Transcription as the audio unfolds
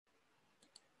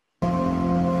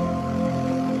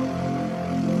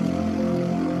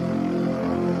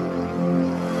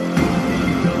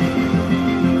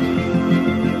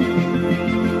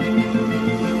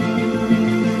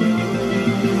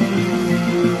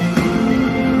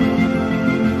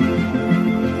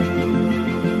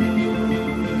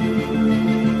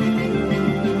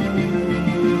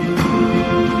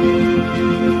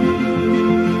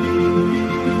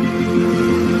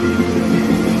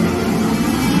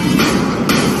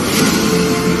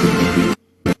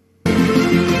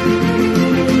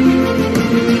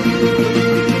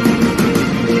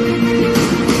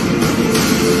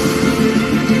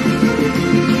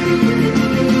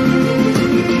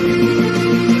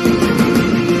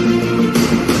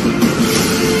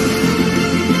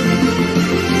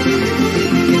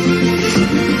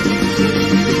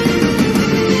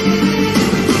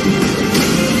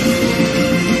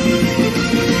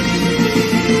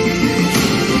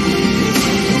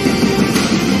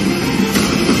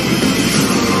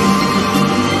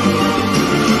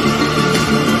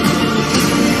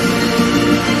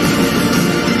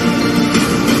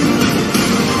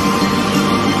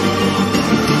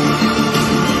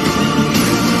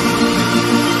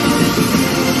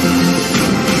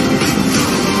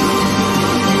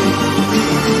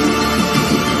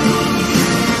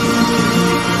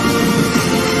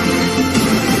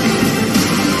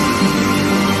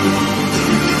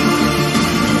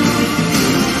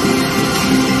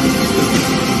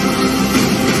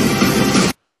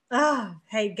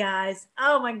Hey guys,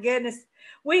 oh my goodness,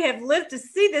 we have lived to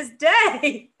see this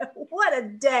day. What a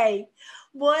day.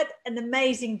 What an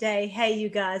amazing day. Hey, you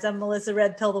guys, I'm Melissa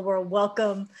Red Pill the World.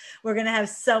 Welcome. We're going to have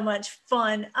so much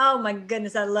fun. Oh my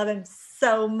goodness, I love him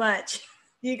so much.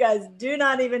 You guys do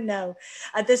not even know.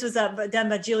 This was done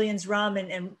by Julian's Rum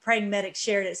and Praying Medic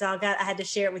shared it. So I had to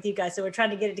share it with you guys. So we're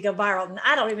trying to get it to go viral. And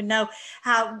I don't even know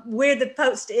where the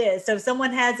post is. So if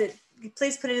someone has it,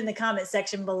 please put it in the comment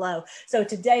section below. So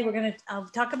today we're going to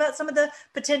talk about some of the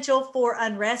potential for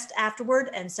unrest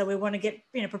afterward. And so we want to get,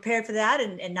 prepared for that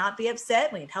and not be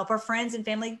upset. We can help our friends and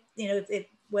family, if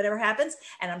whatever happens.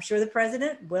 And I'm sure the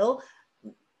president will,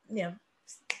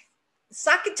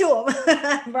 sock it to them,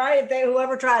 right?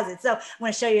 Whoever tries it. So I'm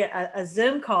going to show you a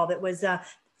Zoom call that was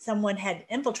someone had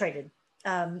infiltrated.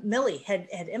 Millie had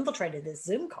infiltrated this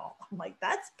Zoom call. I'm like,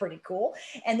 that's pretty cool.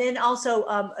 And then also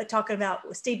talking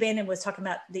about Steve Bannon was talking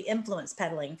about the influence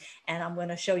peddling. And I'm going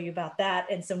to show you about that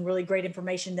and some really great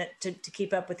information that to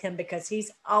keep up with him because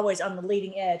he's always on the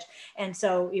leading edge. And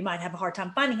so you might have a hard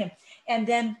time finding him. And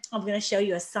then I'm going to show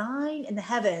you a sign in the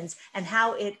heavens and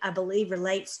how it, I believe,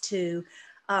 relates to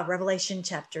Revelation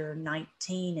chapter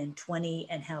 19 and 20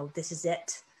 and how this is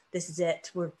it. This is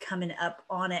it. We're coming up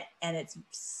on it. And it's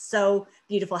so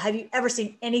beautiful. Have you ever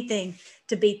seen anything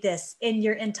to beat this in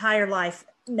your entire life?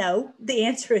 No. The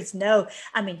answer is no.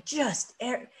 I mean,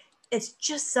 it's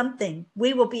just something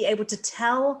we will be able to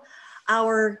tell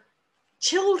our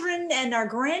children and our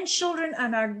grandchildren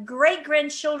and our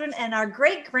great-grandchildren and our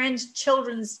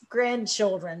great-grandchildren's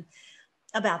grandchildren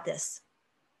about this.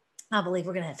 I believe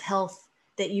we're going to have health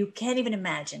that you can't even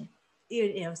imagine.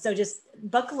 So just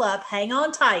buckle up, hang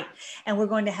on tight, and we're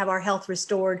going to have our health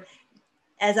restored.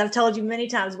 As I've told you many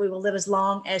times, we will live as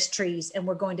long as trees, and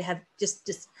we're going to have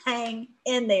just hang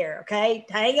in there, okay?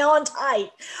 Hang on tight.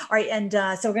 All right, and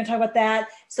so we're going to talk about that.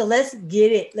 So let's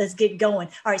get it. Let's get going.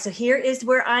 All right, so here is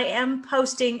where I am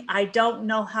posting. I don't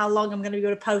know how long I'm going to be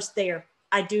able to post there.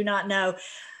 I do not know.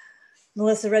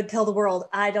 Melissa Red Pill the World.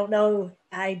 I don't know.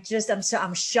 I'm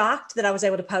shocked that I was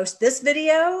able to post this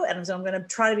video. And so I'm going to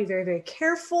try to be very, very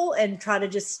careful and try to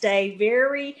just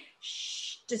stay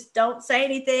just don't say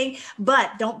anything,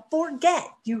 but don't forget,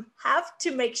 you have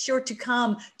to make sure to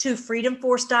come to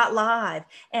freedomforce.live.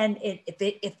 And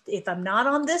if I'm not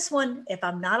on this one, if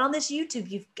I'm not on this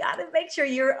YouTube, you've got to make sure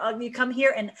you come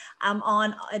here and I'm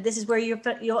on. This is where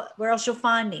where else you'll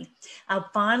find me. I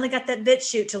finally got that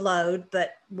BitChute to load,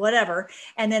 but whatever.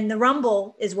 And then the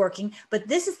Rumble is working, but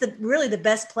this is really the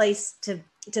best place to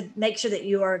make sure that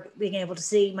you are being able to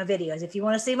see my videos. If you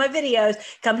want to see my videos,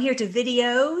 come here to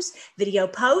videos. Video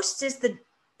posts is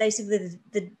basically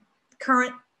the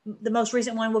most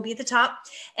recent one will be at the top.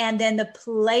 And then the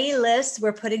playlists,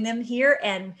 we're putting them here.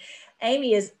 And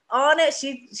Amy is on it.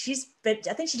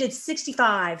 I think she did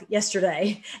 65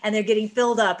 yesterday, and they're getting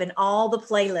filled up in all the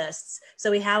playlists.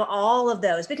 So we have all of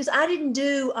those because I didn't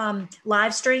do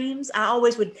live streams. I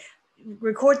always would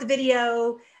record the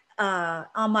video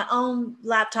on my own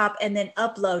laptop and then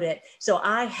upload it. So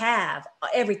I have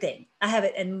everything. I have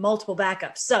it in multiple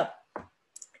backups. So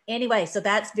anyway, so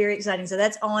that's very exciting. So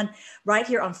that's on right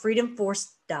here on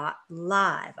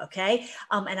freedomforce.live. Okay.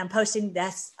 And I'm posting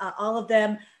all of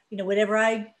them, whenever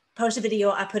I post a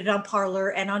video, I put it on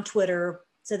Parler and on Twitter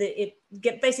so that it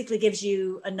basically gives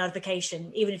you a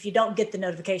notification, even if you don't get the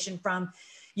notification from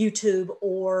YouTube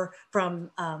or from,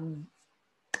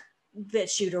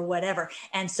 BitChute or whatever.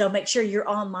 And so make sure you're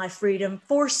on my Freedom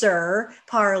Forcer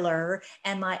Parler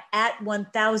and my at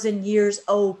 1000 years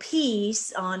O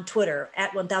piece on Twitter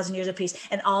at 1000 years O piece.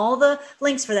 And all the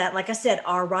links for that, like I said,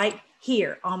 are right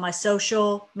here on my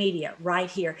social media right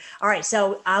here. All right.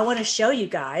 So I want to show you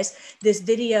guys this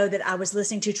video that I was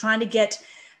listening to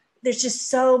there's just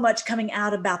so much coming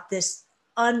out about this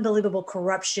unbelievable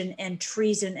corruption and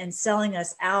treason and selling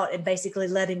us out and basically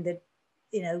letting the,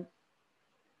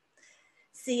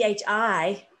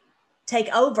 CHI take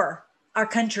over our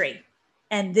country.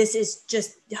 And this is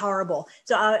just horrible.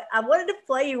 So I wanted to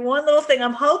play you one little thing.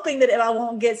 I'm hoping that I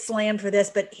won't get slammed for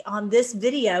this, but on this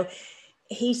video,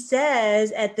 he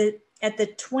says at the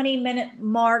 20-minute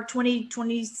mark, 20,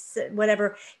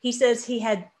 whatever, he says he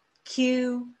had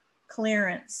Q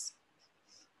clearance.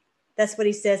 That's what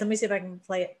he says. Let me see if I can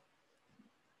play it.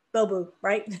 Bobu,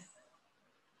 right?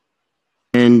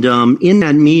 And in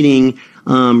that meeting,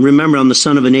 remember, I'm the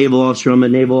son of a naval officer.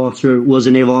 Was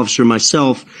a naval officer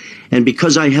myself. And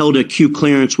because I held a Q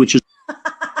clearance, which is...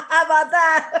 How about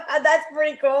that? That's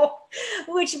pretty cool.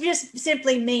 Which just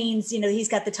simply means, he's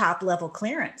got the top level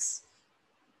clearance.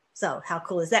 So how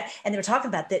cool is that? And they were talking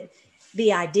about that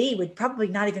BID would probably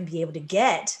not even be able to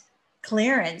get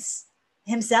clearance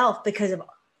himself because of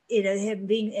him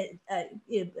being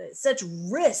such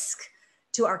risk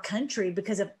to our country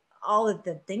because of all of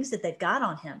the things that they've got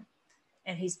on him.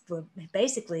 And he's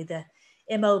basically the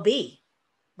MOB,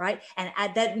 right? And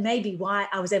that may be why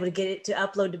I was able to get it to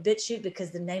upload to BitChute,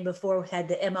 because the name before had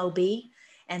the MOB.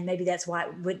 And maybe that's why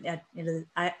it wouldn't,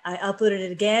 I uploaded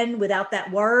it again without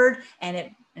that word,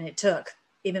 and it took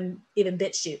even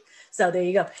BitChute. So there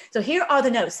you go. So here are the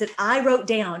notes that I wrote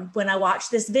down when I watched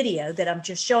this video that I'm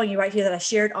just showing you right here that I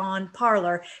shared on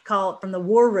Parler, called From the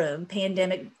War Room,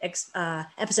 Pandemic,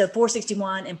 episode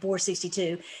 461 and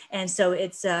 462. And so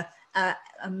it's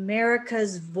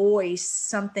America's Voice,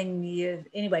 something,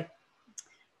 anyway,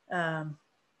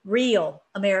 Real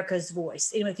America's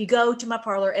Voice. Anyway, if you go to my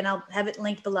Parler, and I'll have it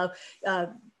linked below,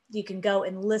 you can go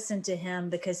and listen to him,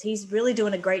 because he's really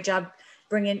doing a great job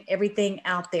bringing everything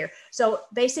out there. So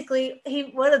basically,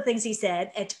 one of the things he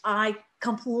said, and I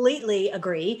completely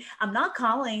agree, I'm not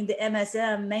calling the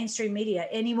MSM mainstream media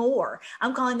anymore.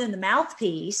 I'm calling them the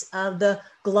mouthpiece of the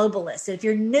globalists. If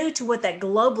you're new to what that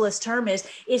globalist term is,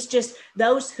 it's just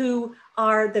those who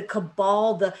are the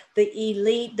cabal, the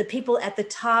elite, the people at the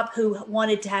top who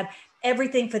wanted to have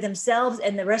everything for themselves,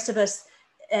 and the rest of us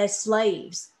as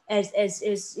slaves. As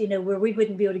where we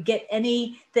wouldn't be able to get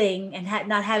anything and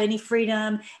not have any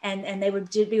freedom, and they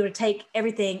would just be able to take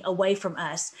everything away from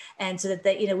us, and so that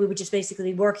they, we would just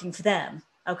basically be working for them.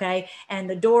 Okay, and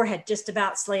the door had just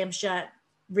about slammed shut.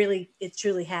 Really, it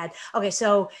truly had. Okay,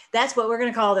 so that's what we're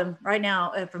going to call them right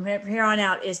now. From here on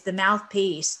out, is the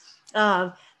mouthpiece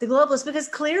of the globalists, because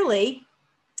clearly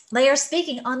they are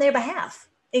speaking on their behalf,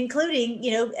 including,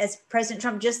 as President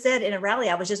Trump just said in a rally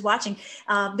I was just watching,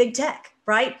 big tech,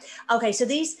 right? Okay, so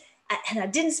these, and I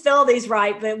didn't spell these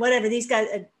right, but whatever, these guys,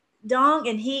 Dong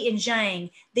and He and Zhang,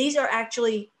 these are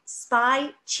actually spy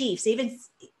chiefs. Even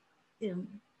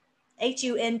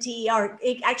HUNTER,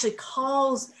 it actually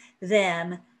calls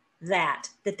them that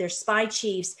they're spy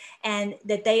chiefs, and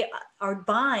that they are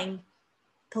buying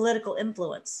political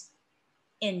influence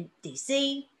in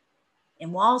DC,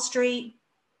 in Wall Street,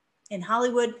 in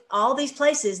Hollywood, all these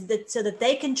places, so that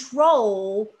they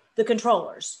control the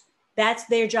controllers. That's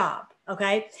their job.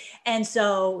 Okay. And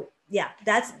so, yeah,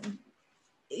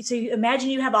 so you imagine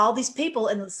you have all these people,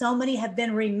 and so many have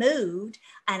been removed.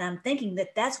 And I'm thinking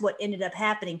that that's what ended up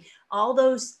happening. All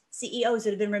those CEOs that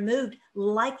have been removed,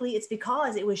 likely it's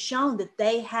because it was shown that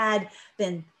they had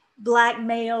been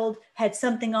blackmailed, had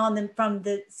something on them from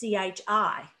the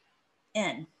CHI.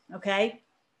 Okay.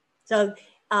 So,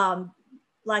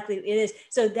 likely it is.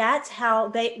 So that's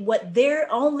how what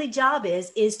their only job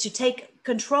is to take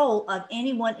control of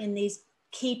anyone in these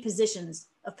key positions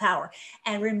of power.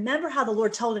 And remember how the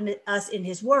Lord told us in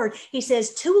his word, he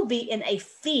says, 2 will be in a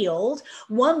field,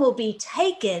 1 will be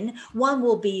taken, 1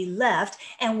 will be left.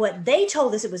 And what they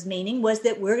told us it was meaning was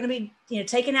that we're going to be,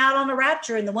 taken out on the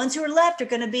rapture, and the ones who are left are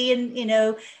going to be in,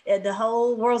 the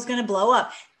whole world's going to blow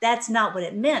up. That's not what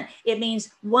it meant. It means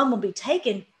 1 will be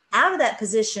taken out of that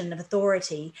position of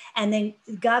authority, and then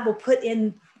God will put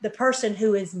in the person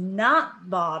who is not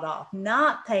bought off,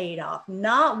 not paid off,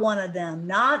 not one of them,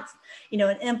 not, an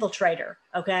infiltrator.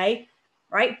 Okay.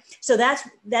 Right. So that's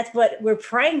what we're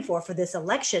praying for this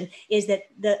election, is that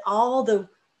all the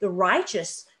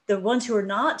righteous, the ones who are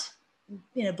not,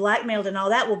 blackmailed and all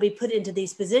that, will be put into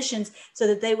these positions, so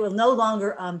that they will no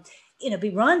longer, be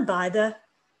run by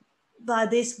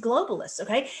these globalists.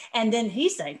 Okay. And then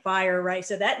he's saying fire, right?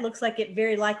 So that looks like it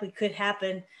very likely could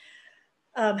happen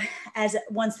as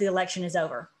once the election is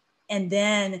over. And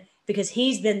then, because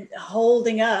he's been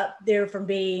holding up there from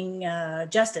being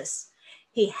justice,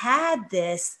 he had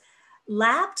this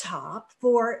laptop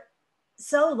for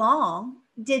so long,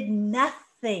 did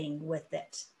nothing with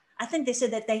it. I think they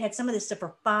said that they had some of this stuff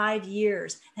for 5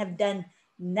 years, have done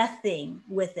nothing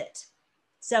with it.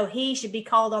 So he should be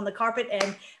called on the carpet,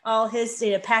 and all his,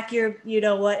 pack your,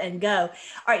 what, and go.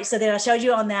 All right. So then I showed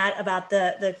you on that about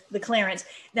the clearance.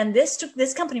 Then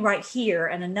this company right here,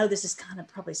 and I know this is kind of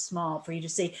probably small for you to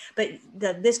see, but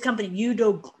this company,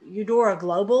 Eudora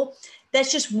Global,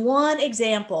 that's just one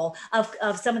example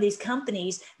of some of these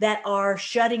companies that are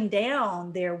shutting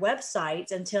down their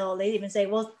websites until they even say,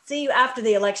 well, see you after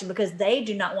the election, because they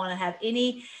do not want to have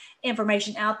any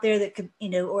information out there that could,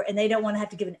 and they don't want to have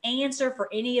to give an answer for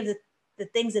any of the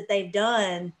things that they've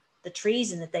done, the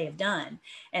treason that they have done.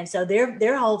 And so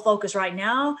their whole focus right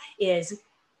now is,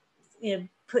 pulling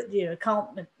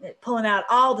out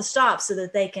all the stops so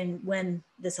that they can win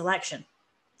this election.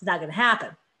 It's not going to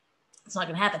happen. It's not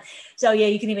going to happen. So yeah,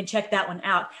 you can even check that one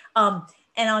out.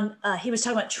 And he was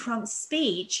talking about Trump's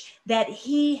speech, that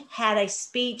he had a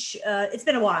speech. It's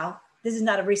been a while. this is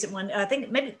not a recent one. I think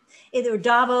maybe either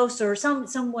Davos or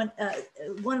someone,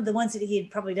 one of the ones that he had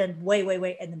probably done way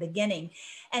in the beginning.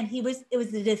 And it was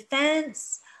the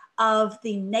defense of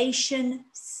the nation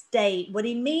state. What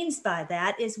he means by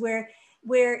that is where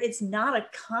it's not a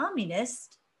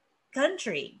communist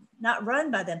country, not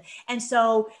run by them. And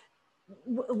so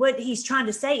what he's trying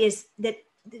to say is that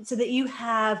so that you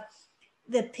have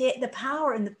the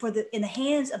power in the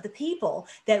hands of the people,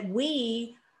 that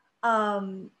we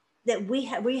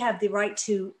have the right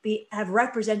to have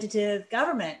representative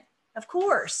government, of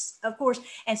course.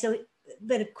 And so,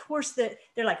 but of course they're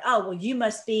like, oh, well, you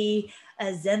must be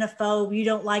a xenophobe. You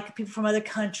don't like people from other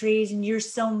countries and you're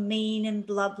so mean and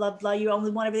blah, blah, blah. You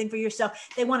only want everything for yourself.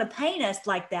 They want to paint us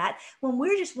like that when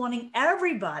we're just wanting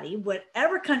everybody,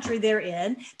 whatever country they're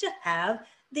in, to have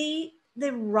the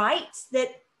rights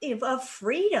of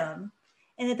freedom,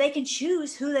 and that they can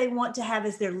choose who they want to have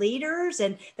as their leaders,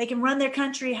 and they can run their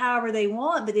country however they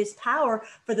want, but it's power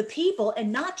for the people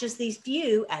and not just these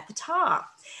few at the top.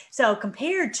 So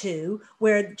compared to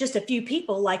where just a few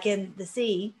people, like in the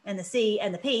C and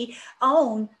the P,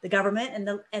 own the government and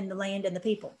the land and the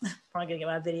people. Probably gonna get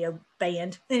my video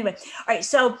banned. Anyway, all right,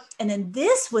 so, and then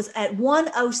this was at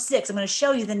 106. I'm gonna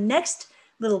show you the next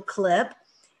little clip,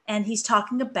 and he's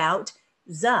talking about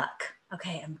Zuck.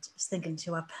 Okay, I'm just thinking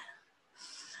too.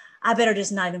 I better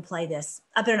just not even play this.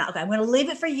 I better not. Okay, I'm going to leave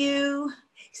it for you.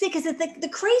 See, because the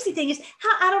crazy thing is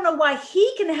how I don't know why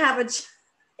he can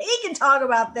he can talk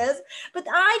about this, but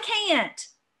I can't.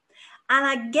 And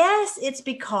I guess it's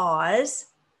because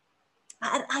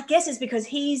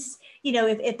he's,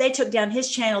 if they took down his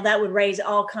channel, that would raise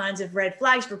all kinds of red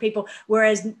flags for people.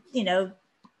 Whereas,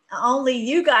 only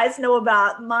you guys know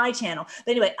about my channel.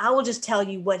 But anyway, I will just tell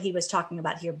you what he was talking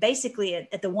about here. Basically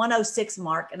at the 106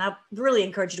 mark, and I really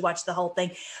encourage you to watch the whole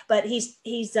thing, but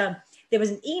there was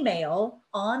an email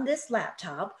on this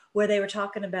laptop where they were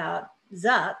talking about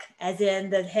Zuck, as in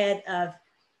the head of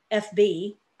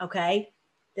FB, okay?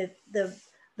 The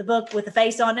book with the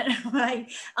face on it,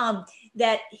 right?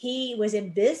 That he was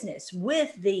in business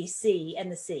with the C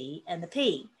and the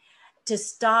P to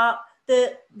stop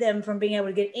them from being able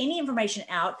to get any information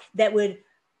out that would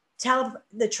tell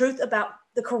the truth about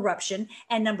the corruption.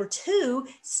 And number two,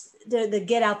 the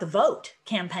Get Out the Vote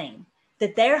campaign,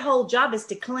 that their whole job is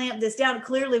to clamp this down.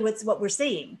 Clearly, with what we're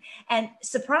seeing. And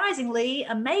surprisingly,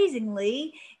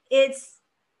 amazingly, it's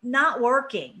not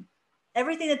working.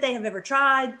 Everything that they have ever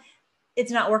tried,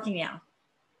 it's not working now.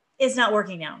 It's not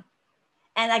working now.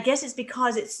 And I guess it's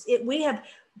because we have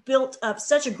built up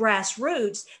such a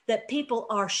grassroots that people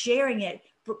are sharing it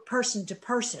person to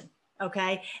person,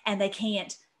 okay? And they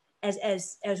can't,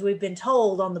 as we've been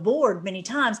told on the board many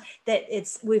times, that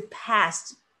we've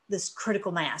passed this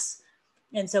critical mass.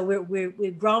 And so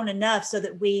we've grown enough so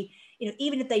that we,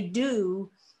 even if they do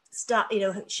stop,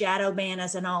 shadow ban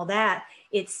us and all that,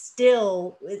 it's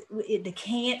still, they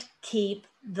can't keep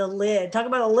the lid. Talk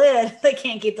about a lid. They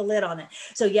can't keep the lid on it.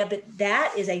 So yeah, but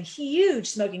that is a huge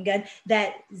smoking gun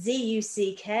that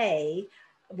ZUCK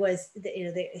was,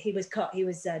 he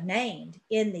was named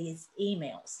in these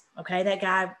emails. Okay. That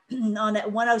guy on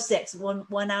that 106,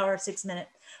 1 hour, 6 minute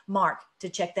mark, to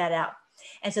check that out.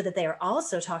 And so that they are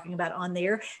also talking about on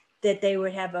there that they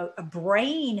would have a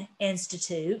brain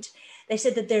institute. They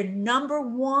said that their number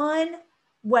one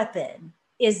weapon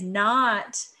is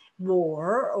not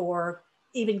war or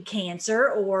even cancer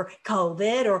or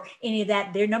COVID or any of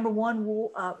that. Their number one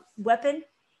weapon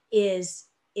is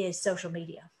social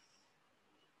media.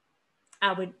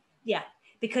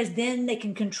 Because then they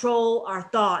can control our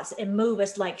thoughts and move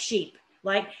us like sheep.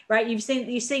 Like, right? Have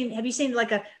you seen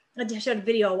like I showed a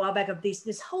video a while back of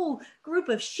this whole group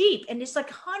of sheep, and it's like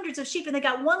hundreds of sheep, and they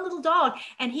got one little dog,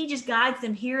 and he just guides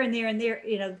them here and there and there.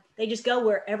 They just go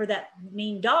wherever that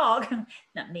mean dog,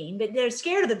 not mean, but they're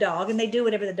scared of the dog, and they do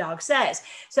whatever the dog says.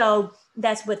 So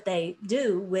that's what they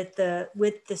do with the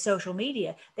social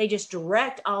media. They just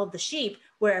direct all of the sheep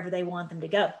wherever they want them to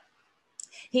go.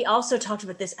 He also talked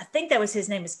about this. I think that was his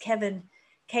name is Kevin,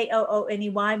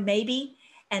 Kooney, maybe.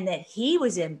 And that he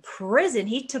was in prison.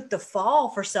 He took the fall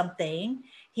for something.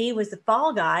 He was the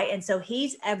fall guy. And so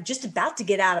he's just about to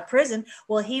get out of prison.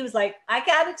 Well, he was like, I've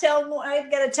got to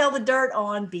tell the dirt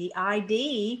on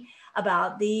BID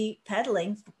about the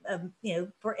peddling,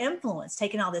 for influence,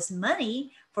 taking all this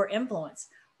money for influence,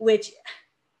 which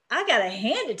I got to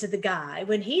hand it to the guy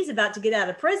when he's about to get out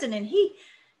of prison, and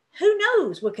who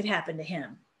knows what could happen to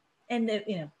him. And,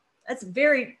 that's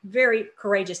very, very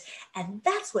courageous. And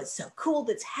that's what's so cool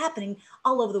that's happening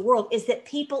all over the world, is that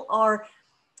people are,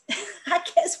 I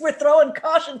guess we're throwing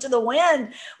caution to the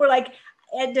wind. We're like,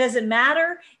 it doesn't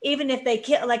matter. Even if they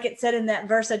kill, like it said in that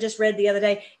verse I just read the other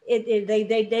day,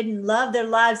 they didn't love their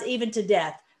lives even to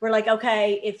death. We're like,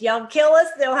 okay, if y'all kill us,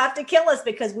 they'll have to kill us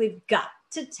because we've got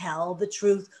to tell the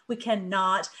truth. We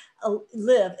cannot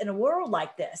live in a world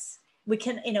like this. We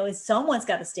can, someone's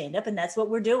got to stand up, and that's what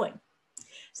we're doing.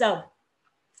 So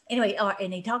anyway,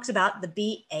 and he talks about the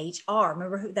BHR.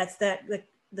 Remember who that's the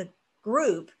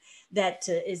group that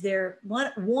is their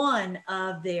one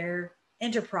of their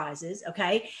enterprises.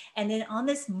 Okay. And then on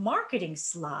this marketing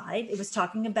slide, it was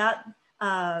talking about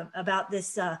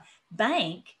this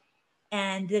bank,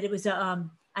 and that it was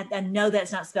I know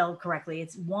that's not spelled correctly.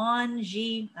 It's Juan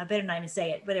G. I better not even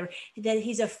say it, whatever. That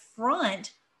he's a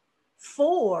front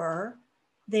for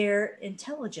their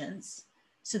intelligence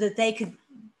so that they could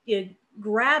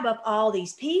grab up all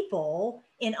these people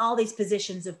in all these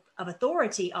positions of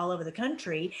authority all over the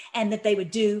country, and that they would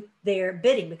do their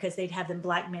bidding because they'd have them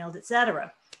blackmailed,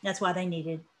 etc. That's why they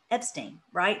needed Epstein,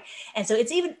 right? And so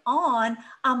it's even on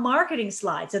a marketing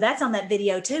slide. So that's on that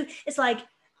video too. It's like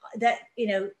that,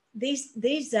 the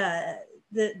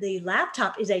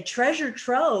laptop is a treasure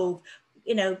trove,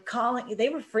 they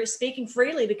were speaking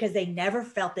freely because they never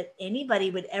felt that anybody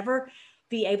would ever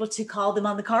be able to call them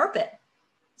on the carpet.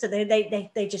 So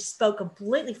they just spoke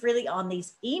completely freely on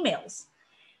these emails.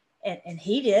 And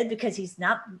he did, because he's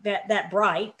not that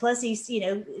bright. Plus he's,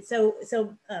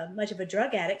 so much of a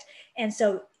drug addict. And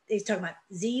so he's talking about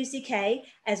ZUCK,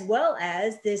 as well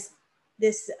as these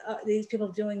people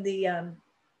doing the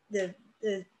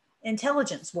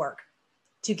intelligence work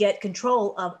to get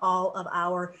control of all of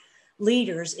our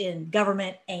leaders in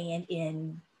government and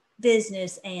in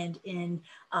business and in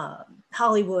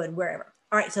Hollywood, wherever.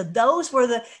 All right, so those were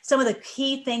some of the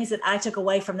key things that I took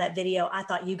away from that video. I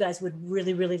thought you guys would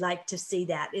really, really like to see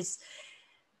that. It's,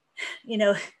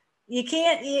 Bannon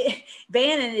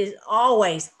is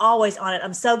always on it.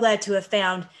 I'm so glad to have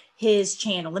found his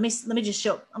channel. Let me just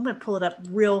show. I'm going to pull it up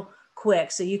real quick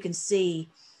so you can see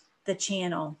the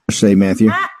channel. Say,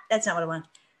 Matthew. That's not what I want.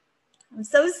 I'm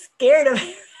so scared of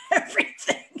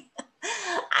everything.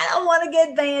 I don't want to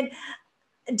get banned.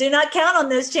 Do not count on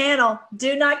this channel.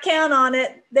 Do not count on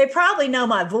it. They probably know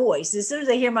my voice. As soon as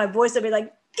they hear my voice, they'll be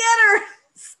like, get her,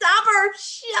 stop her,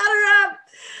 shut her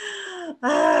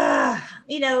up.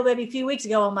 Maybe a few weeks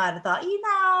ago, I might have thought,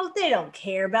 they don't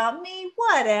care about me,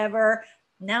 whatever.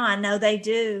 Now I know they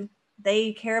do.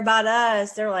 They care about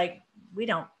us. They're like, we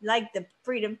don't like the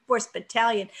Freedom Force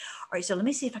Battalion. All right, so let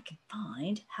me see if I can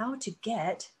find how to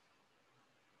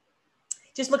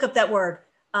just look up that word.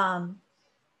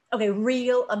 Okay,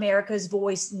 Real America's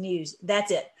Voice News. That's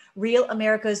it. Real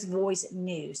America's Voice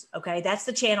News. Okay, that's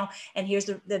the channel. And here's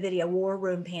the video, War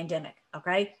Room Pandemic.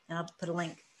 Okay, and I'll put a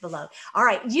link below. All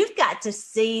right, you've got to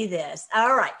see this.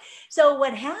 All right, so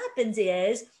what happens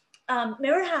is,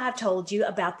 remember how I've told you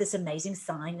about this amazing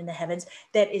sign in the heavens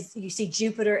that is, you see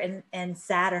Jupiter and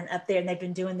Saturn up there, and they've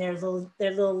been doing their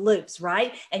little loops,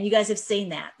 right? And you guys have seen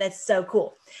that. That's so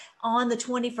cool. On the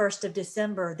 21st of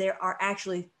December, there are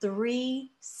actually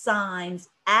 3 signs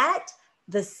at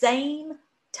the same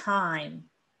time.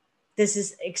 This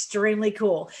is extremely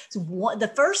cool. So the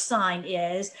first sign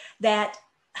is that,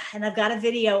 and I've got a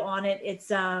video on it. It's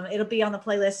it'll be on the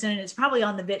playlist soon. It's probably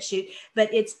on the BitChute,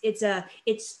 but it's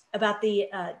about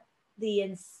the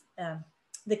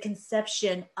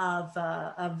conception of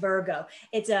Virgo.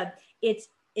 It's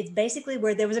basically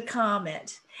where there was a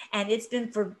comet, and it's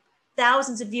been for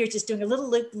thousands of years just doing a little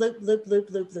loop.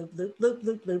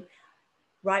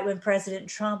 Right when President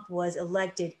Trump was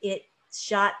elected, it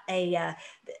shot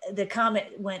the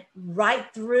comet went right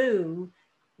through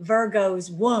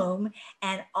Virgo's womb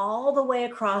and all the way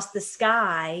across the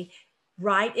sky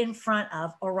right in front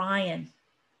of Orion.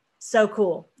 So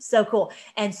cool. So cool.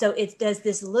 And so it does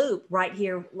this loop right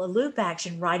here, a loop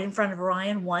action right in front of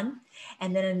Orion 1,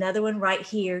 and then another one right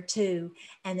here 2,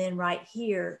 and then right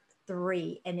here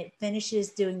 3. And it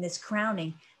finishes doing this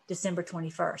crowning December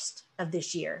 21st of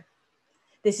this year.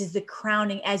 This is the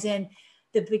crowning, as in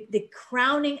the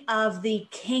crowning of the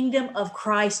kingdom of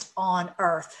Christ on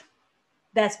earth.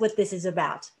 That's what this is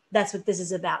about. That's what this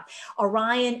is about.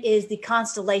 Orion is the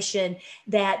constellation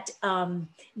that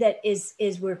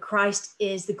is where Christ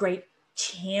is the great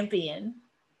champion.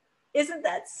 Isn't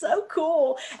that so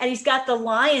cool? And he's got the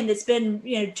lion that's been,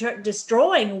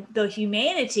 destroying the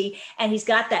humanity, and he's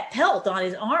got that pelt on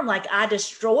his arm, like I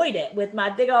destroyed it with my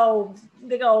big old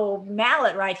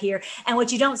mallet right here. And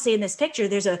what you don't see in this picture,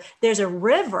 there's a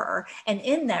river, and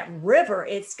in that river,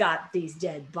 it's got these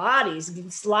dead bodies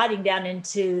sliding down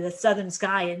into the southern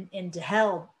sky and into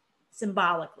hell,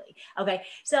 symbolically. Okay,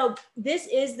 so this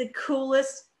is the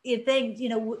coolest you think,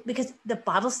 because the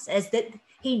Bible says that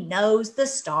he knows the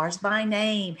stars by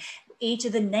name. Each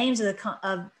of the names of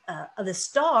the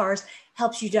stars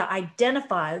helps you to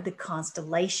identify the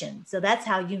constellation. So that's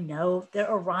how you know that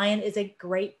Orion is a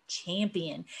great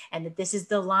champion, and that this is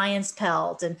the lion's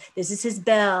pelt, and this is his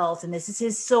belt, and this is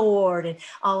his sword, and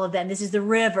all of that. And this is the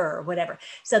river, or whatever.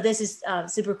 So this is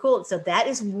super cool. So that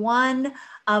is one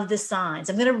of the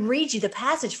signs. I'm going to read you the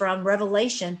passage from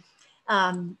Revelation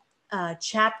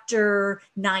chapter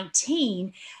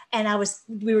 19. And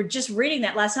we were just reading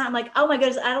that last night. I'm like, oh my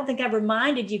goodness, I don't think I've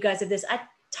reminded you guys of this. I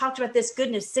talked about this,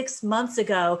 goodness, 6 months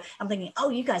ago. I'm thinking, oh,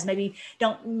 you guys maybe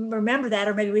don't remember that,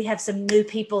 or maybe we have some new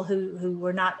people who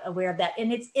were not aware of that.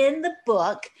 And it's in the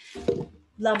book,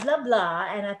 blah, blah, blah,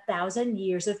 and 1,000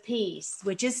 Years of Peace,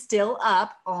 which is still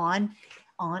up on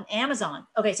Amazon.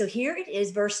 Okay, so here it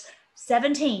is, verse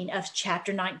 17 of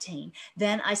chapter 19.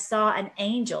 Then I saw an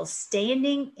angel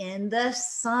standing in the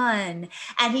sun,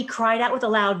 and he cried out with a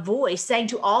loud voice, saying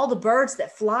to all the birds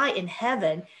that fly in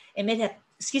heaven, in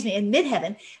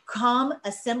mid-heaven, come,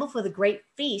 assemble for the great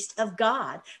feast of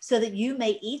God, so that you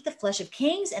may eat the flesh of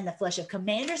kings, and the flesh of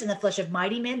commanders, and the flesh of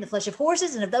mighty men, the flesh of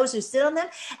horses, and of those who sit on them,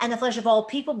 and the flesh of all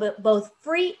people, both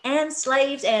free and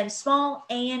slaves, and small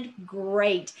and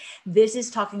great. This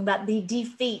is talking about the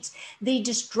defeat, the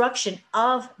destruction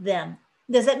of them.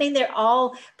 Does that mean they're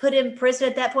all put in prison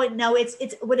at that point? No,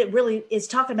 it's what it really is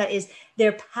talking about is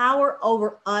their power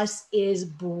over us is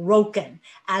broken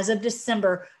as of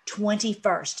December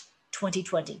 21st,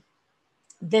 2020.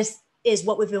 This is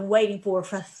what we've been waiting for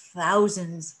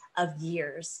thousands of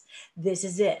years. This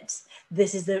is it.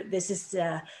 This is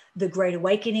the Great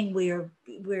Awakening.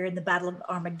 We're in the Battle of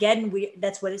Armageddon.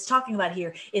 That's what it's talking about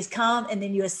here, is come, and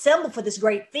then you assemble for this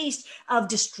great feast of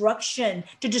destruction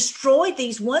to destroy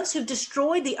these ones who've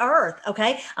destroyed the earth.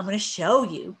 Okay, I'm going to show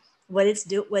you what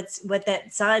what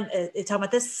that sign. It's talking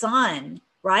about the sun,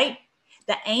 right?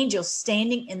 The angel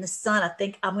standing in the sun.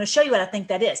 I'm going to show you what I think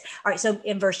that is. All right. So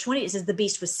in verse 20, it says the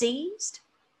beast was seized.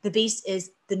 The beast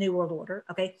is the New World Order.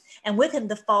 Okay. And with him,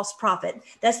 the false prophet.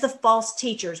 That's the false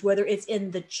teachers, whether it's in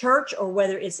the church or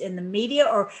whether it's in the media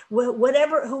or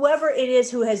whoever it is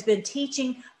who has been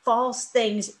teaching false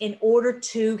things in order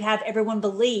to have everyone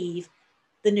believe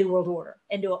the New World Order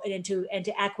and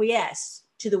to acquiesce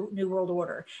to the New World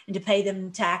Order and to pay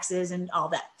them taxes and all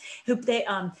that.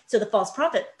 So the false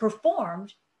prophet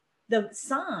performed the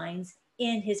signs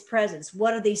in his presence.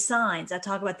 What are these signs? I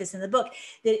talk about this in the book.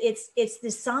 That it's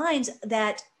the signs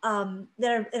that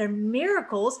are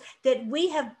miracles that we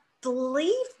have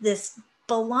believed this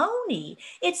baloney.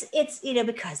 It's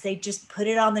because they just put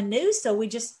it on the news, so we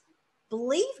just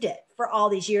believed it for all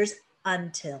these years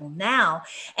until now.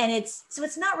 And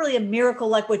it's not really a miracle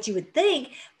like what you would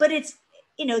think, but it's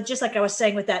just like I was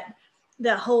saying with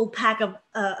the whole pack of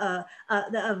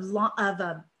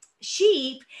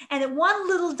sheep, and that one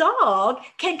little dog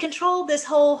can control this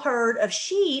whole herd of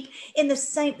sheep in the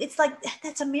same. It's like,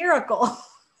 that's a miracle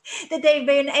that they've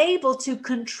been able to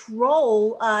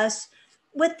control us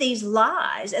with these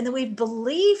lies, and that we've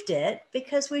believed it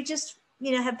because we just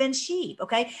have been sheep.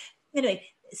 Okay, anyway.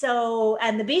 So,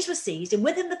 and the beast was seized, and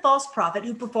with him the false prophet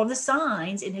who performed the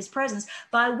signs in his presence,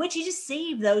 by which he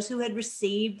deceived those who had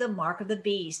received the mark of the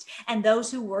beast and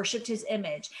those who worshipped his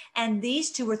image. And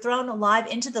these two were thrown alive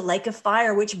into the lake of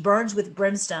fire, which burns with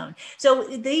brimstone. So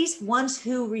these ones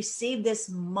who received this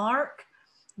mark,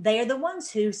 they are the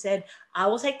ones who said, I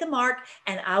will take the mark,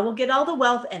 and I will get all the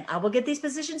wealth, and I will get these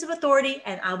positions of authority,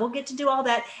 and I will get to do all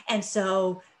that. And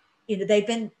so, they've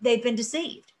been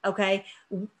deceived. Okay.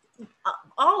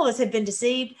 All of us have been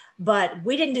deceived, but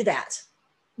we didn't do that.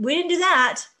 We didn't do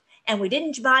that, and we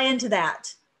didn't buy into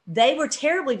that. They were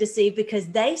terribly deceived because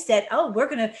they said, oh, we're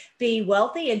going to be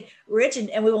wealthy and rich,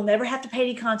 and we will never have to pay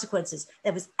any consequences.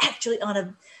 That was actually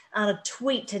on a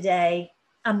tweet today.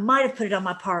 I might have put it on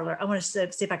my Parler. I want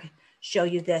to see if I can show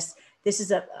you this. This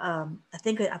is I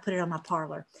think I put it on my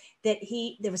Parler, that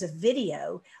there was a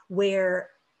video where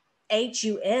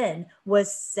HUN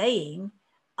was saying,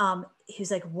 he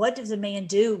was like, what does a man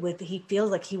do if he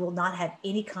feels like he will not have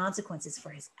any consequences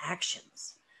for his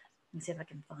actions? Let me see if I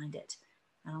can find it.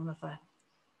 I don't know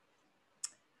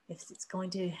if it's going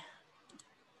to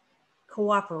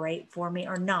cooperate for me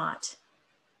or not.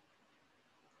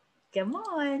 Come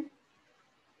on.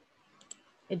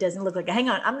 It doesn't look like it. Hang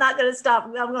on. I'm not going to stop.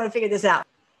 I'm going to figure this out.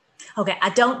 Okay.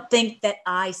 I don't think that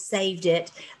I saved it,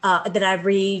 that I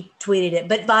retweeted it,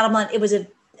 but bottom line, it was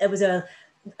an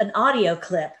audio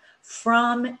clip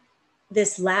from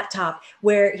this laptop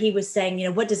where he was saying, you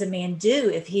know, what does a man do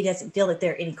if he doesn't feel that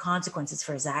there are any consequences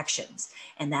for his actions?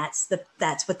 And that's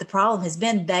what the problem has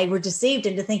been. They were deceived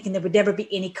into thinking there would never be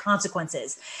any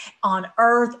consequences on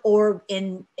earth or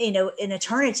in, you know, in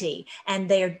eternity. And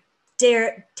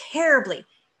they're terribly,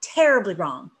 terribly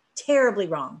wrong, terribly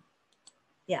wrong.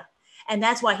 Yeah. And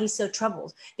that's why he's so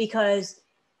troubled, because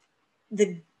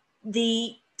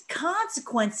the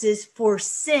consequences for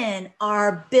sin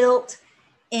are built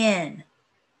in.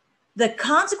 The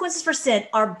consequences for sin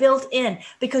are built in,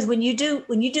 because when you do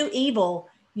evil,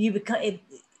 you become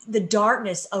the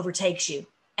darkness overtakes you,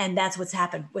 and that's what's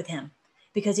happened with him,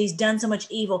 because he's done so much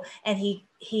evil, and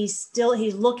he's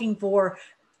looking for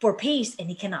peace, and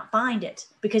he cannot find it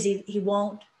because he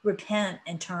won't repent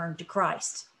and turn to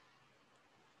Christ.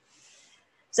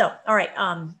 So, all right.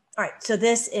 So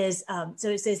this is, so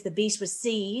it says the beast was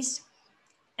seized,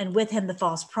 and with him the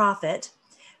false prophet,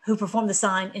 who performed the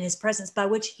sign in his presence, by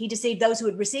which he deceived those who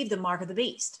had received the mark of the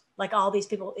beast, like all these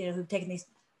people, you know, who've taken these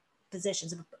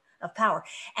positions of power,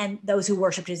 and those who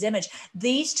worshiped his image.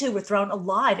 These two were thrown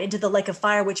alive into the lake of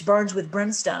fire, which burns with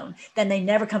brimstone. Then they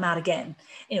never come out again.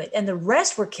 Anyway, and the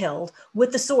rest were killed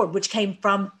with the sword, which came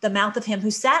from the mouth of him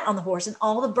who sat on the horse, and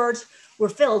all the birds were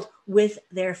filled with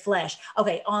their flesh.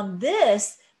 Okay, on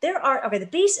this, the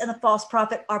beast and the false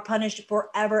prophet are punished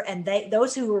forever, and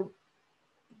those who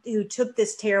took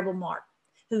this terrible mark,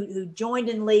 who joined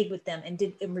in league with them and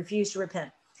refused to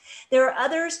repent. There are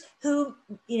others who,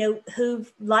 you know,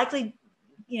 who've likely,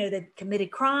 you know, they've committed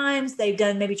crimes, they've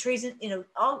done maybe treason, you know,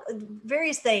 all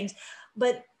various things,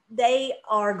 but they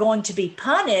are going to be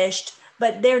punished,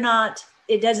 but they're not,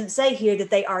 it doesn't say here that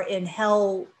they are in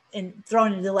hell and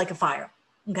thrown into the lake of fire.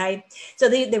 Okay. So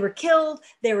they were killed,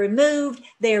 they're removed,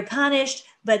 they're punished,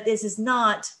 but this is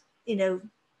not, you know,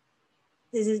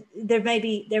 there may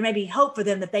be hope for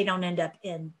them that they don't end up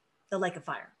in the lake of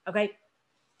fire. Okay.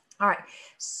 All right.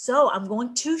 So I'm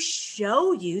going to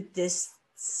show you this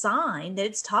sign that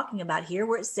it's talking about here,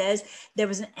 where it says there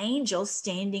was an angel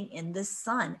standing in the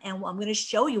sun. And I'm going to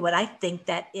show you what I think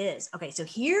that is. Okay. So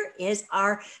here is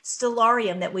our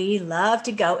stellarium that we love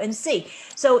to go and see.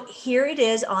 So here it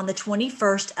is on the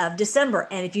 21st of December.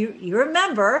 And if you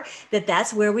remember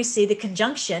that's where we see the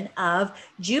conjunction of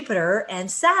Jupiter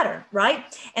and Saturn, right?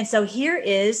 And so here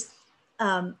is,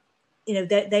 you know,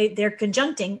 they're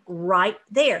conjuncting right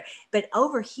there. But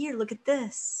over here, look at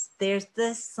this. There's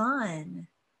the sun.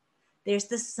 There's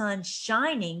the sun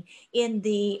shining in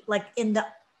the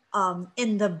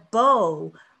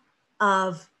bow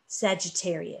of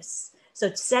Sagittarius.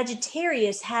 So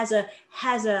Sagittarius has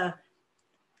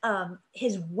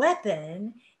his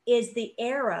weapon is the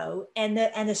arrow, and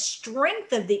the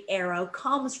strength of the arrow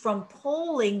comes from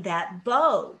pulling that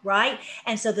bow, right?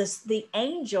 And so the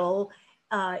angel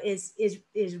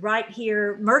is right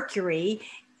here, Mercury.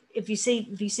 If you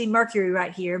see Mercury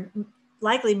right here,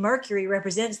 likely Mercury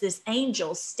represents this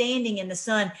angel standing in the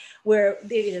sun, where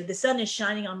the sun is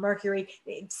shining on Mercury,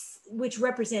 which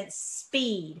represents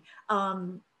speed.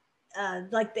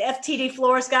 Like the FTD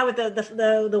Flores guy with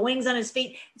the wings on his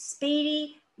feet,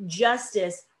 speedy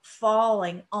justice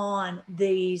falling on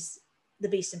the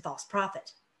beast and false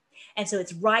prophet. And so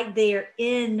it's right there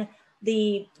in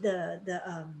the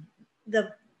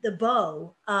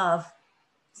bow of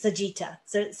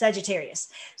Sagittarius.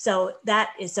 So that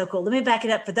is so cool. Let me back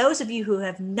it up. For those of you who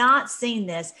have not seen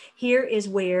this, here is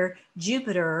where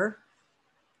Jupiter,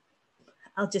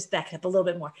 I'll just back it up a little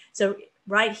bit more. So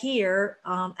right here,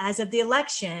 as of the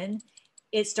election,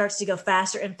 it starts to go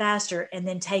faster and faster and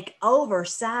then take over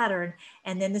Saturn.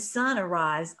 And then the sun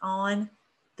arrives on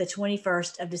the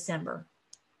 21st of December.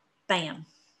 Bam,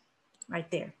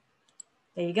 right there.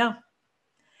 There you go.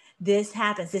 This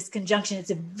happens, this conjunction.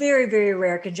 It's a very, very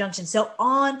rare conjunction. So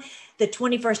on the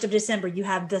 21st of December, you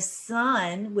have the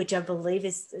sun, which I believe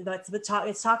that's what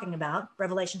it's talking about,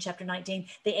 Revelation chapter 19,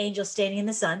 the angel standing in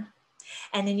the sun.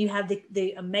 And then you have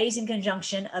the amazing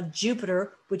conjunction of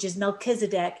Jupiter, which is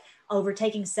Melchizedek,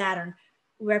 overtaking Saturn,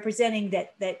 representing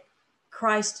that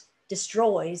Christ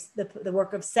destroys the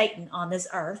work of Satan on this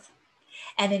earth.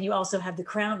 And then you also have the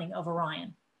crowning of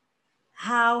Orion.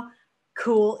 How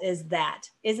cool is that?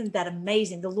 Isn't that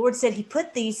amazing? The Lord said he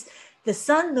put the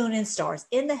sun, moon, and stars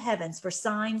in the heavens for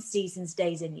signs, seasons,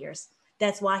 days, and years.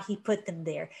 That's why he put them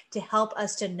there, to help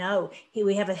us to know.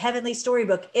 We have a heavenly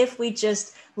storybook if we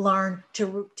just learn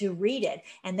to read it.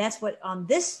 And that's what on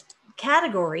this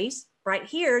categories right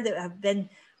here that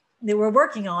we're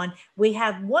working on, we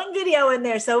have one video in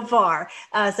there so far.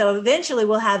 So eventually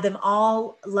we'll have them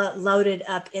all loaded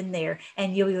up in there,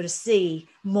 and you'll be able to see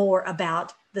more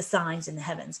about the signs in the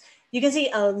heavens. You can see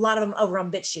a lot of them over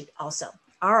on BitChute also.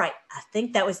 All right. I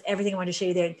think that was everything I wanted to show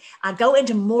you there. I go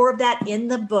into more of that in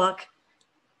the book,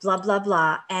 blah, blah,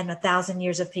 blah, and 1,000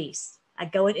 Years of Peace. I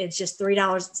go in, it's just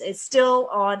 $3. It's still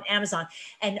on Amazon.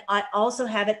 And I also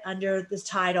have it under the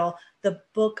title, The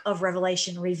Book of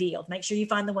Revelation Revealed. Make sure you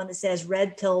find the one that says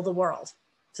Red Pill the World.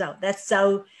 So that's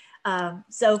so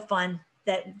fun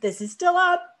that this is still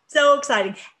up. So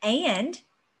exciting. And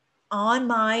on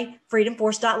my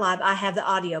freedomforce.live, I have the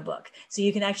audiobook. So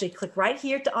you can actually click right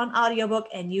here on audiobook,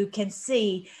 and you can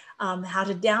see how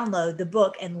to download the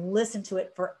book and listen to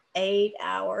it for 8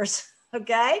 hours.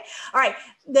 Okay. All right.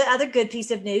 The other good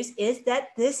piece of news is that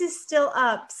this is still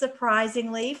up,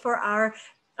 surprisingly, for our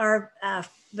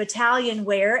battalion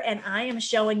wear. And I am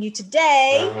showing you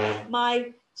today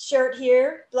my shirt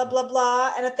here, blah, blah,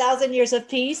 blah, and 1,000 Years of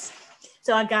Peace.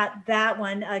 So I got that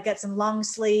one. I got some long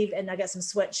sleeve, and I got some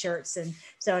sweatshirts, and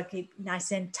so I keep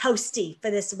nice and toasty for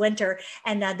this winter.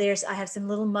 And I have some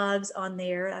little mugs on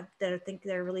there that I think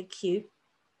they're really cute.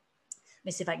 Let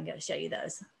me see if I can go show you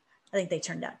those. I think they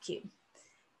turned out cute.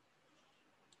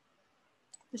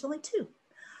 There's only 2.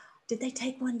 Did they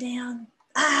take one down?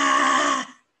 Ah,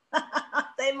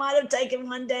 they might have taken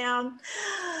one down.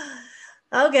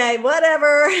 Okay,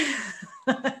 whatever.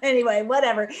 Anyway,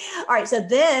 whatever. All right. So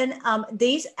then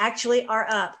these actually are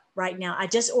up right now. I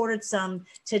just ordered some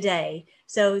today,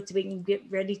 so we can get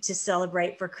ready to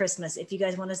celebrate for Christmas. If you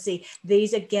guys want to see,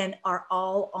 these again are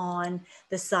all on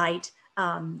the site.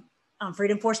 On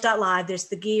freedomforce.live, there's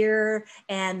the gear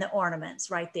and the ornaments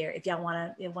right there if y'all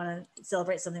want to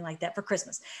celebrate something like that for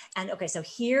Christmas. And okay, so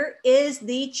here is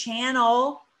the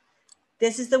channel.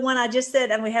 This is the one I just said,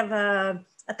 and we have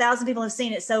 1,000 people have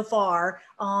seen it so far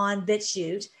on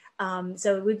BitChute.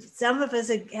 So some of us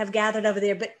have gathered over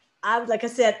there, but like I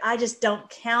said, I just don't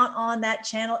count on that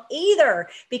channel either,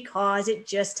 because it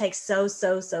just takes so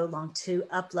long to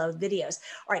upload videos.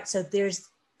 All right, so there's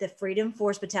the Freedom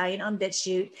Force Battalion on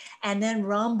BitChute, and then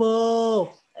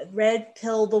Rumble, Red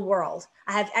Pill the World.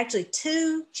 I have actually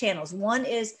 2 channels. One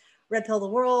is Red Pill the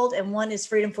World, and one is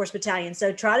Freedom Force Battalion.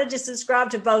 So try to just subscribe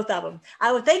to both of them.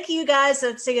 I would thank you guys.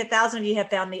 So see, 1,000 of you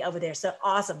have found me over there. So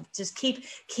awesome. Just keep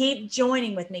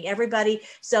joining with me, everybody,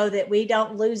 so that we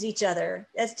don't lose each other.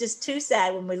 That's just too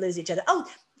sad when we lose each other. Oh,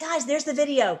 guys, there's the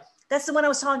video. That's the one I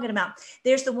was talking about.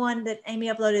 There's the one that Amy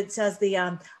uploaded. It says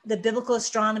the biblical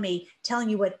astronomy, telling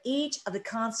you what each of the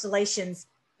constellations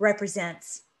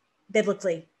represents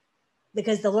biblically,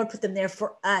 because the Lord put them there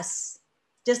for us.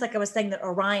 Just like I was saying that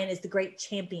Orion is the great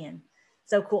champion.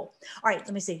 So cool. All right,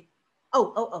 let me see.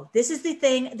 Oh, this is the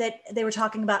thing that they were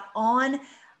talking about on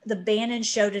the Bannon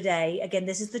show today. Again,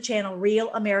 this is the channel Real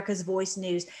America's Voice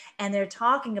News. And they're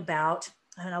talking about,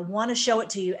 and I want to show it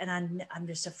to you, and I'm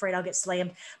just afraid I'll get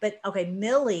slammed. But okay,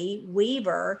 Millie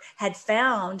Weaver had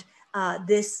found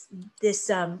this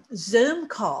Zoom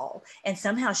call, and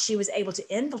somehow she was able to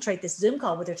infiltrate this Zoom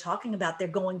call where they're talking about they're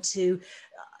going to,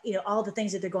 all the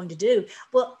things that they're going to do.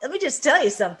 Well, let me just tell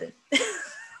you something.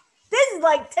 This is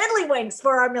like tiddlywinks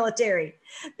for our military.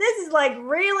 This is like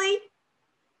really,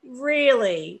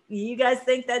 you guys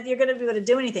think that you're going to be able to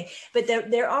do anything, but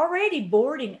they're already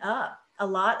boarding up a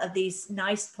lot of these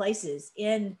nice places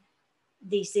in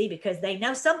DC because they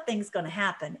know something's going to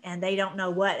happen and they don't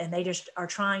know what, and they just are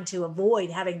trying to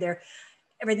avoid having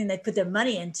everything they put their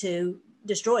money into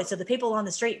destroyed. So the people on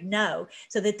the street know,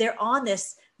 so that they're on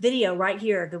this video right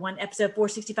here, the one episode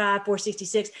 465,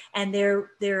 466, and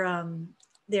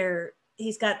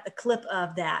he's got a clip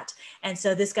of that. And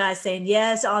so this guy's saying,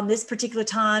 yes, on this particular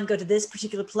time, go to this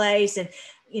particular place. And,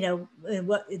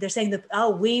 what they're saying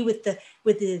that, we with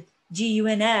the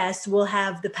GUNS will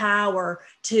have the power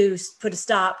to put a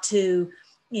stop to,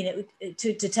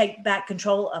 to take back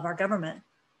control of our government.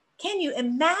 Can you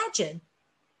imagine?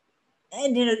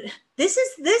 And, this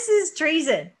is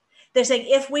treason. They're saying,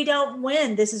 if we don't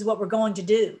win, this is what we're going to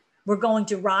do. We're going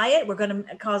to riot. We're going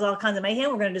to cause all kinds of mayhem.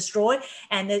 We're going to destroy.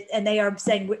 And they are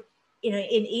saying, in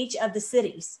each of the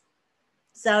cities.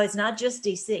 So it's not just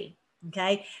DC.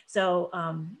 Okay. So,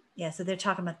 so they're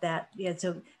talking about that. Yeah.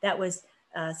 So that was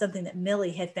something that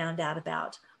Millie had found out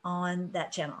about on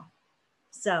that channel.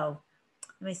 So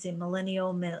let me see,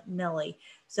 Millennial Millie.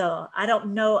 So I don't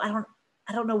know.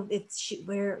 I don't know if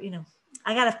where,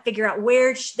 I got to figure out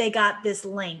where they got this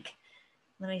link.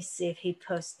 Let me see if he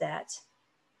posts that.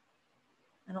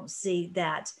 I don't see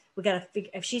that. We got to figure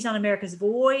if she's on America's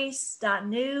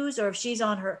Voice.news or if she's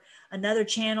on another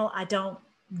channel. I don't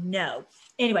know.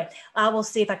 Anyway, I will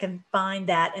see if I can find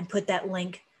that and put that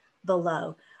link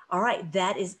below. All right.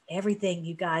 That is everything,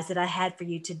 you guys, that I had for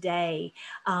you today.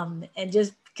 And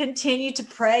just continue to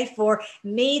pray for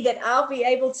me that I'll be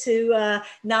able to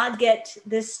not get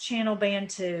this channel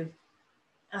banned too.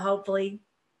 hopefully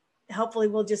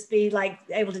we'll just be like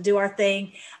able to do our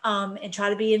thing, and try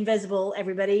to be invisible,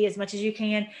 everybody, as much as you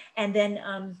can. And then,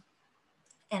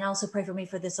 and also pray for me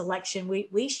for this election.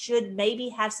 We should maybe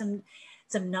have some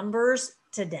numbers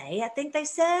today, I think they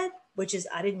said, which is,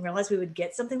 I didn't realize we would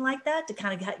get something like that to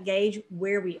kind of gauge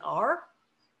where we are.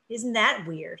 Isn't that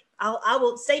weird? I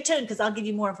will stay tuned, because I'll give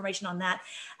you more information on that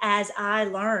as I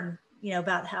learn,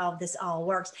 about how this all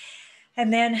works.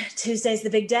 And then Tuesday's the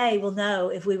big day. We'll know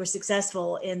if we were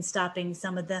successful in stopping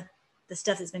some of the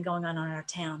stuff that's been going on in our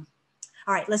town.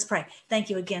 All right, let's pray. Thank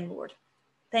you again, Lord.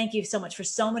 Thank you so much for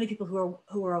so many people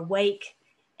who are awake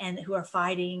and who are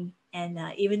fighting. And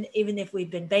even if we've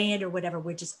been banned or whatever,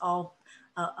 we're just all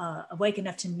awake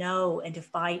enough to know and to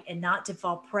fight, and not to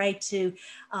fall prey to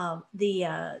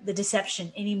the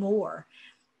deception anymore.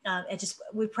 And just,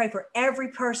 we pray for every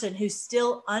person who's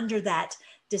still under that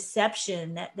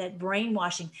deception, that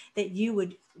brainwashing, that you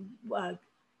would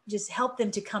just help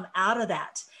them to come out of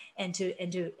that, and to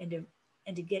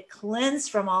get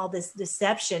cleansed from all this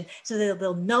deception, so that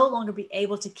they'll no longer be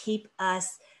able to keep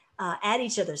us at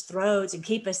each other's throats and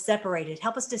keep us separated.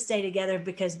 Help us to stay together,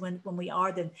 because when we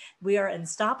are, then we are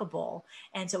unstoppable.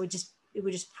 And so we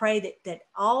just pray that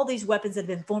all these weapons that have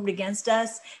been formed against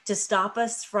us to stop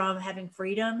us from having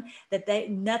freedom,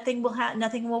 that nothing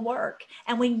will work.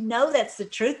 And we know that's the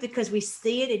truth, because we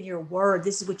see it in your word.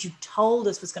 This is what you told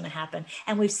us was going to happen.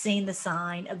 And we've seen the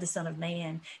sign of the Son of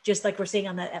Man, just like we're seeing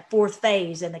on that fourth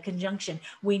phase and the conjunction.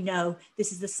 We know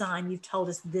this is the sign. You've told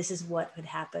us this is what would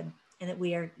happen, and that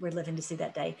we're living to see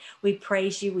that day. We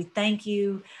praise you. We thank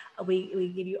you.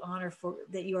 We give you honor for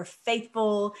that you are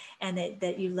faithful, and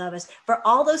that you love us. For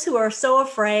all those who are so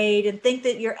afraid and think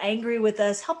that you're angry with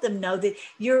us, help them know that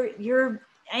you're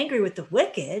angry with the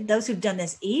wicked, those who've done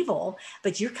this evil,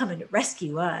 but you're coming to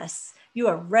rescue us. You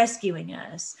are rescuing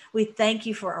us. We thank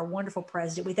you for our wonderful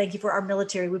president. We thank you for our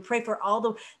military. We pray for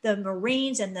all the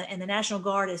Marines and the National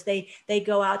Guard as they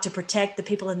go out to protect the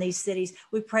people in these cities.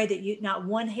 We pray that not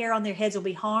one hair on their heads will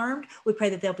be harmed. We pray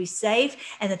that they'll be safe,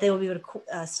 and that they will be able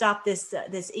to stop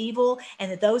this evil,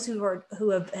 and that those who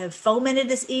have fomented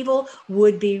this evil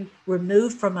would be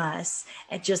removed from us.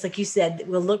 And just like you said,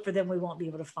 we'll look for them. We won't be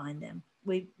able to find them.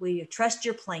 We trust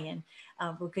your plan,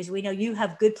 because we know you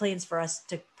have good plans for us,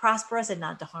 to prosper us and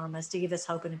not to harm us, to give us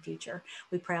hope in the future.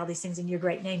 We pray all these things in your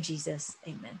great name, Jesus.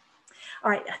 Amen. All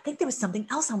right. I think there was something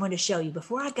else I wanted to show you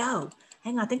before I go.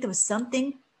 Hang on. I think there was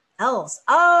something else.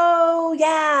 Oh,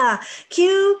 yeah.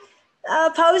 Q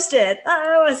posted.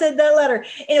 Oh, I said that letter.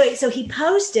 Anyway, so he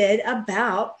posted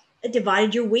about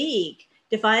divided your week.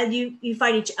 Divided, you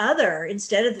fight each other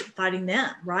instead of fighting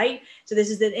them, right? So this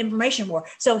is the information war.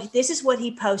 So this is what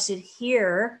he posted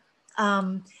here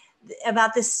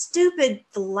about this stupid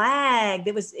flag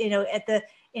that was, at the,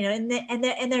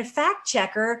 and their fact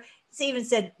checker even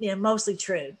said, mostly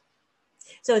true.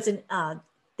 So it's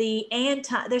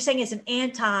they're saying it's an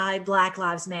anti-Black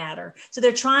Lives Matter. So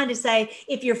they're trying to say,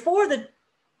 if you're for the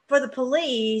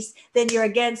police, then you're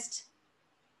against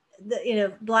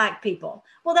Black people.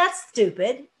 Well, that's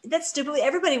stupid. That's stupid.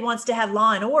 Everybody wants to have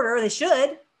law and order. They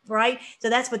should, right? So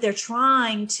that's what they're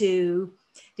trying to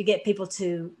get people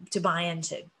to buy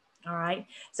into. All right.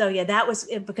 So yeah, that was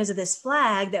because of this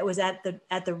flag that was at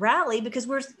the rally, because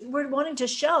we're wanting to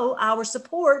show our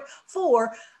support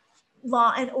for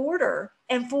law and order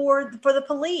and for the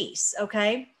police.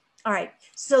 Okay. All right.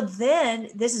 So then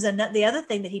this is the other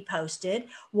thing that he posted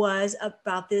was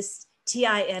about this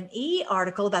TIME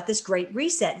article about this Great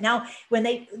Reset. Now, when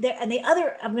I'm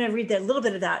going to read a little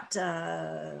bit of that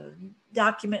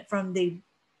document from the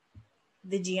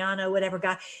Vigiano, whatever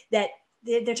guy, that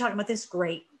they're talking about this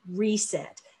Great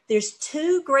Reset. There's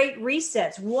two great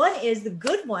resets. One is the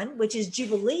good one, which is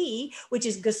Jubilee, which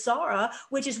is Gasara,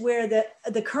 which is where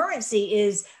the currency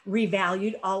is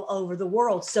revalued all over the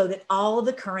world, so that all of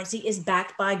the currency is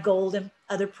backed by gold and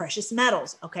other precious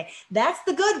metals. Okay, that's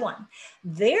the good one.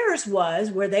 Theirs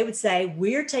was where they would say,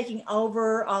 we're taking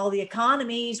over all the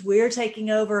economies. We're taking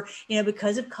over,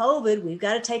 because of COVID, we've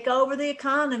got to take over the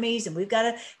economies, and we've got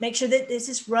to make sure that this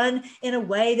is run in a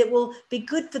way that will be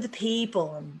good for the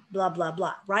people, and blah, blah,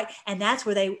 blah, right? And that's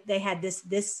where they had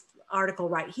this article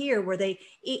right here, where they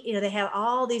have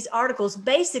all these articles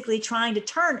basically trying to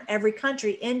turn every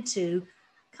country into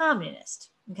communist.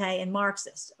 Okay, and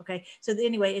Marxist. Okay, so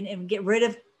anyway, and get rid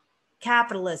of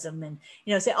capitalism, and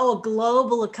say, oh,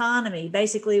 global economy,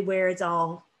 basically where it's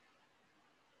all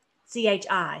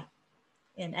CHINA.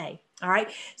 All right,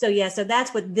 so yeah, so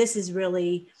that's what this is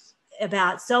really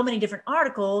about. So many different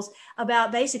articles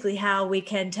about basically how we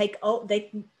can take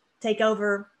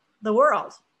over the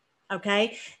world.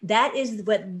 Okay. That is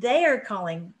what they are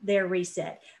calling their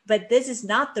reset. But this is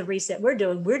not the reset we're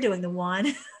doing. We're doing the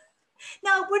one.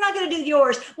 No, we're not going to do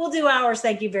yours. We'll do ours.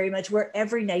 Thank you very much. We're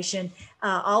every nation,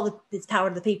 it's power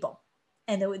to the people,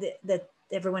 and that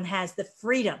everyone has the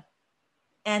freedom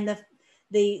and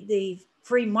the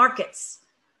free markets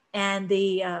and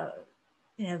you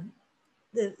know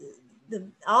the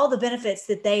all the benefits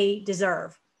that they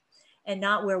deserve, and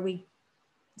not where we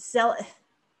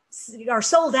are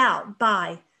sold out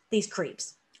by these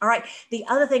creeps. All right. The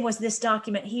other thing was this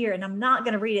document here, and I'm not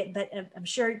going to read it, but I'm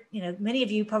sure many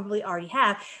of you probably already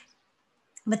have.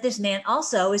 But this man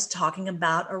also is talking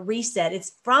about a reset.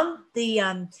 It's from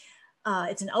the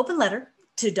it's an open letter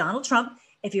to Donald Trump.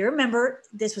 If you remember,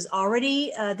 this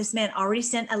man already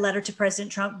sent a letter to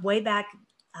President Trump way back,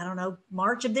 I don't know,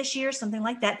 March of this year, something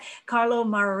like that, Carlo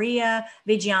Maria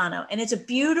Vigiano. And it's a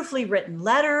beautifully written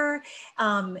letter.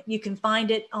 You can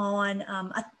find it on,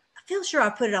 I feel sure I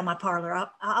put it on my Parler.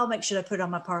 I'll make sure I put it on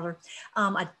my Parler.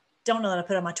 I don't know that I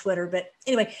put it on my Twitter, but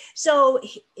anyway, so,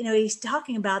 he's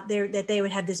talking about that they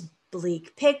would have this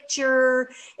bleak picture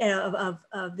of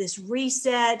this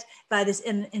reset by this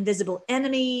invisible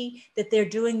enemy, that they're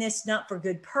doing this not for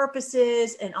good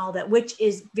purposes and all that, which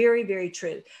is very, very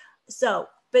true. So,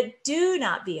 but do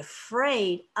not be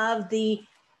afraid of the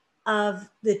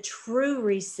true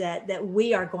reset that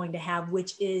we are going to have,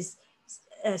 which is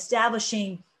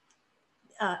establishing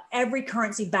every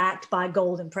currency backed by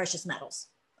gold and precious metals.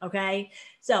 Okay.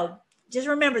 So just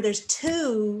remember, there's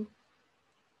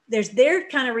their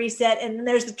kind of reset, and then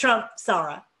there's the Trump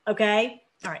Sarah. Okay.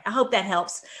 All right. I hope that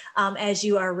helps as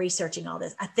you are researching all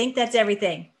this. I think that's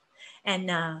everything.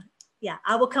 And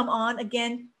I will come on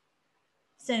again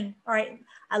soon. All right.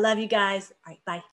 I love you guys. All right. Bye.